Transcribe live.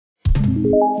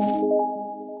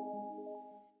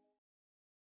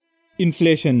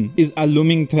Inflation is a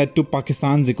looming threat to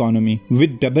Pakistan's economy.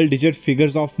 With double-digit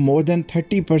figures of more than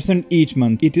 30% each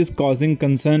month, it is causing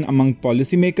concern among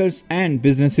policymakers and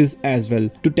businesses as well.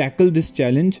 To tackle this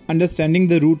challenge, understanding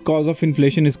the root cause of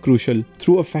inflation is crucial.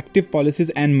 Through effective policies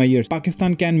and measures,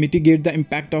 Pakistan can mitigate the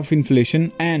impact of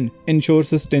inflation and ensure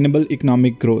sustainable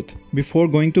economic growth. Before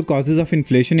going to causes of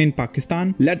inflation in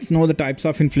Pakistan, let's know the types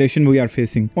of inflation we are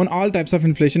facing. On all types of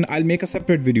inflation, I'll make a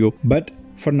separate video, but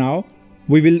for now,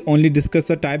 we will only discuss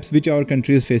the types which our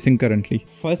country is facing currently.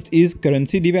 First is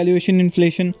currency devaluation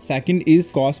inflation, second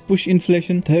is cost push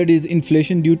inflation, third is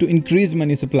inflation due to increased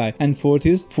money supply, and fourth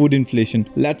is food inflation.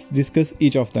 Let's discuss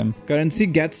each of them. Currency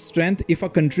gets strength if a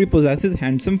country possesses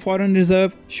handsome foreign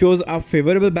reserve, shows a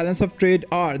favorable balance of trade,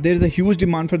 or there is a huge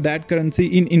demand for that currency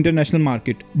in international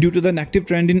market. Due to the negative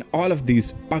trend in all of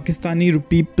these, Pakistani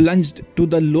rupee plunged to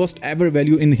the lowest ever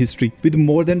value in history, with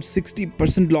more than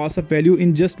 60% loss of value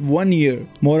in just 1 year.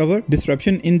 Moreover,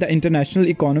 disruption in the international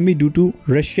economy due to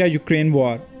Russia-Ukraine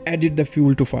war added the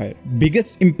fuel to fire.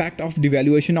 Biggest impact of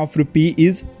devaluation of rupee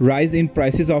is rise in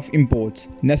prices of imports.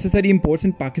 Necessary imports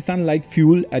in Pakistan like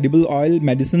fuel, edible oil,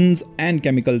 medicines and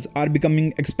chemicals are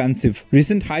becoming expensive.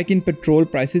 Recent hike in petrol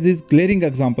prices is glaring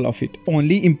example of it.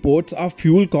 Only imports of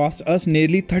fuel cost us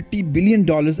nearly $30 billion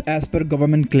as per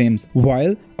government claims,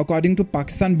 while according to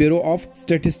Pakistan Bureau of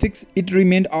Statistics, it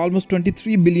remained almost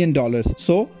 $23 billion.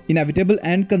 So, inevitable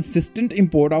and consistent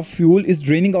import of fuel is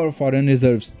draining our foreign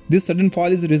reserves. This sudden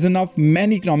fall is the reason of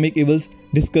many economic evils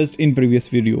discussed in previous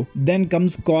video. Then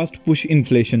comes cost push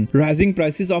inflation. Rising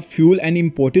prices of fuel and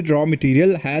imported raw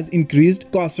material has increased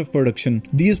cost of production.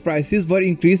 These prices were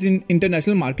increased in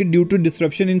international market due to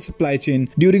disruption in supply chain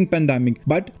during pandemic,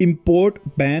 but import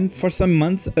ban for some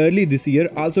months early this year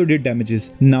also did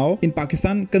damages. Now in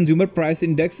Pakistan, consumer price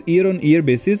index year-on-year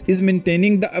basis is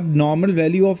maintaining the abnormal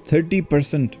value of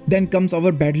 30%. Then comes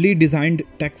our badly designed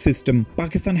tax system.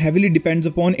 Pakistan heavily depends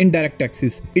upon indirect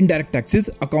taxes. Indirect taxes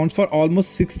accounts for almost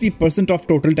 60% of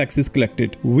total taxes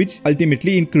collected, which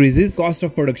ultimately increases cost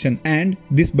of production, and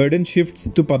this burden shifts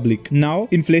to public. Now,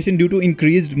 inflation due to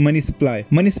increased money supply.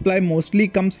 Money supply mostly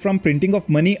comes from printing of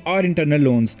money or internal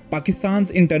loans.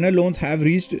 Pakistan's internal loans have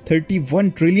reached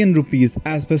 31 trillion rupees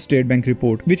as per State Bank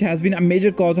report, which has been a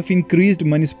major cause of increased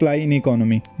money supply in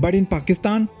economy. But in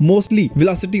Pakistan, mostly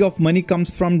velocity of money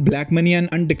comes from black money and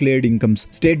undeclared incomes.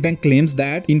 State Bank claims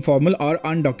that informal or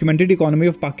undocumented economy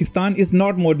of Pakistan is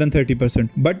not more than 30%,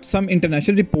 but some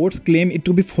international reports claim it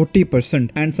to be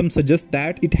 40%, and some suggest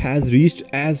that it has reached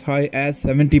as high as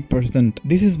 70%.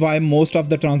 This is why most of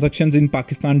the transactions in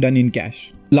Pakistan done in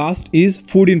cash. Last is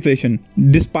food inflation.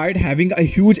 Despite having a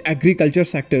huge agriculture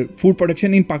sector, food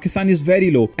production in Pakistan is very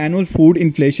low. Annual food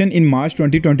inflation in March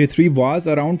 2023 was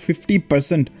around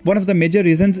 50%. One of the major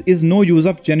reasons is no use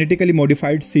of genetically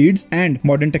modified seeds and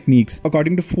modern techniques.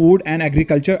 According to Food and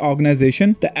Agriculture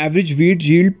Organization, the average wheat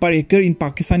yield per acre in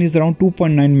Pakistan is around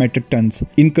 2.9 metric tons,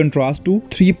 in contrast to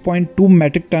 3.2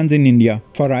 metric tons in India.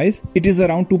 For rice, it is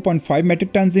around 2.5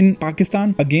 metric tons in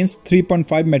Pakistan against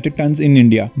 3.5 metric tons in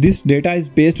India. This data is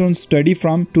based on study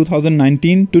from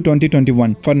 2019 to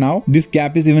 2021. For now, this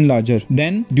gap is even larger.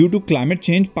 Then, due to climate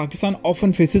change, Pakistan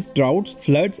often faces droughts,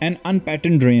 floods and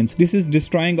unpatterned rains. This is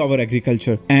destroying our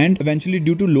agriculture, and eventually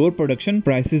due to lower production,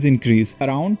 prices increase.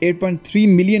 Around 8.3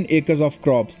 million acres of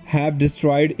crops have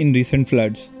destroyed in recent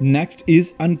floods. Next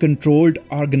is uncontrolled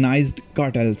organized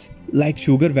cartels like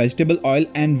sugar, vegetable oil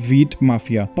and wheat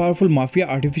mafia. Powerful mafia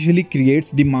artificially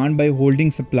creates demand by holding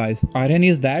supplies. Irony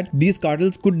is that these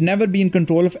cartels could never be in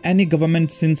control of any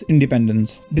government since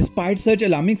independence. Despite such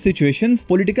alarming situations,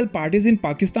 political parties in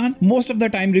Pakistan most of the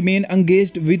time remain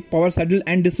engaged with power saddle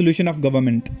and dissolution of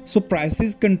government. So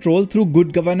prices control through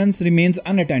good governance remains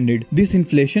unattended. This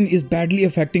inflation is badly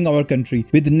affecting our country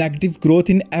with negative growth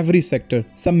in every sector.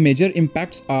 Some major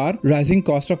impacts are rising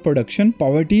cost of production,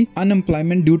 poverty,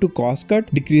 unemployment due to cost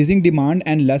cut, decreasing demand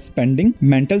and less spending,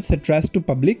 mental stress to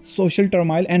public, social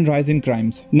turmoil and rise in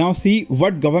crimes. Now see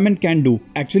what government can do.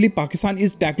 Actually, Pakistan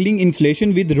is tackling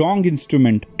inflation with wrong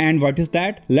instrument. And what is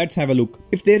that? Let's have a look.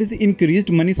 If there is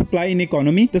increased money supply in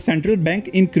economy, the central bank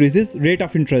increases rate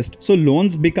of interest. So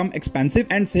loans become expensive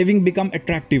and saving become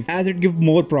attractive as it gives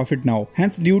more profit now.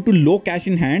 Hence, due to low cash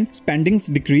in hand, spendings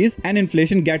decrease and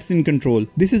inflation gets in control.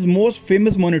 This is most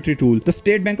famous monetary tool. The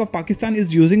State Bank of Pakistan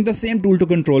is using the same tool to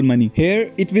control money money. Here,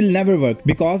 it will never work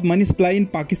because money supply in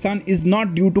Pakistan is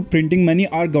not due to printing money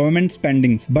or government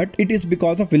spendings, but it is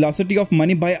because of velocity of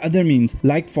money by other means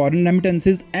like foreign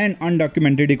remittances and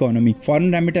undocumented economy.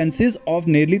 Foreign remittances of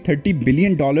nearly $30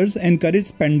 billion encourage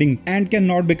spending and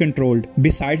cannot be controlled.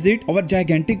 Besides it, our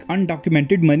gigantic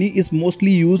undocumented money is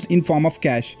mostly used in form of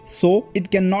cash, so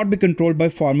it cannot be controlled by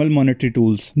formal monetary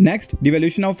tools. Next,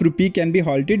 devaluation of rupee can be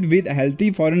halted with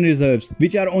healthy foreign reserves,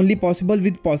 which are only possible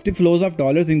with positive flows of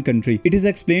dollars in country. It is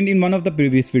explained in one of the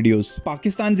previous videos.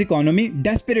 Pakistan's economy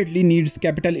desperately needs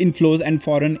capital inflows and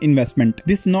foreign investment.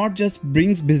 This not just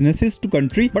brings businesses to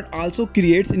country but also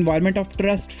creates environment of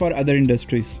trust for other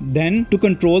industries. Then, to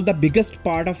control the biggest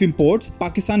part of imports,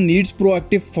 Pakistan needs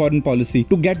proactive foreign policy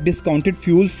to get discounted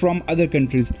fuel from other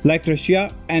countries like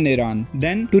Russia and Iran.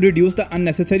 Then, to reduce the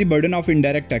unnecessary burden of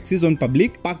indirect taxes on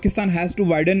public, Pakistan has to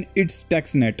widen its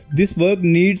tax net. This work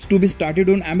needs to be started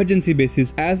on emergency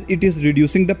basis as it is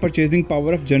reducing the purchasing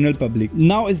power of general public.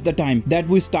 Now is the time that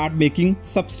we start making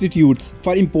substitutes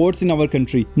for imports in our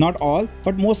country. Not all,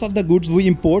 but most of the goods we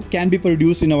import can be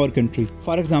produced in our country.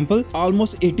 For example,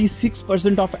 almost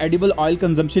 86% of edible oil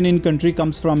consumption in country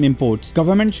comes from imports.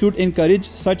 Government should encourage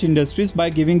such industries by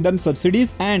giving them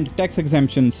subsidies and tax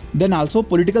exemptions. Then also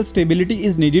political stability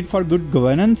is needed for good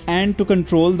governance and to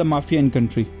control the mafia in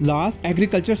country. Last,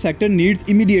 agriculture sector needs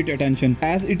immediate attention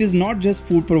as it is not just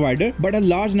food provider but a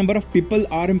large number of people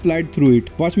are employed through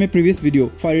it. Watch my previous video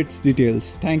for its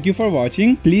details. Thank you for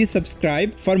watching. Please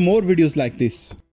subscribe for more videos like this.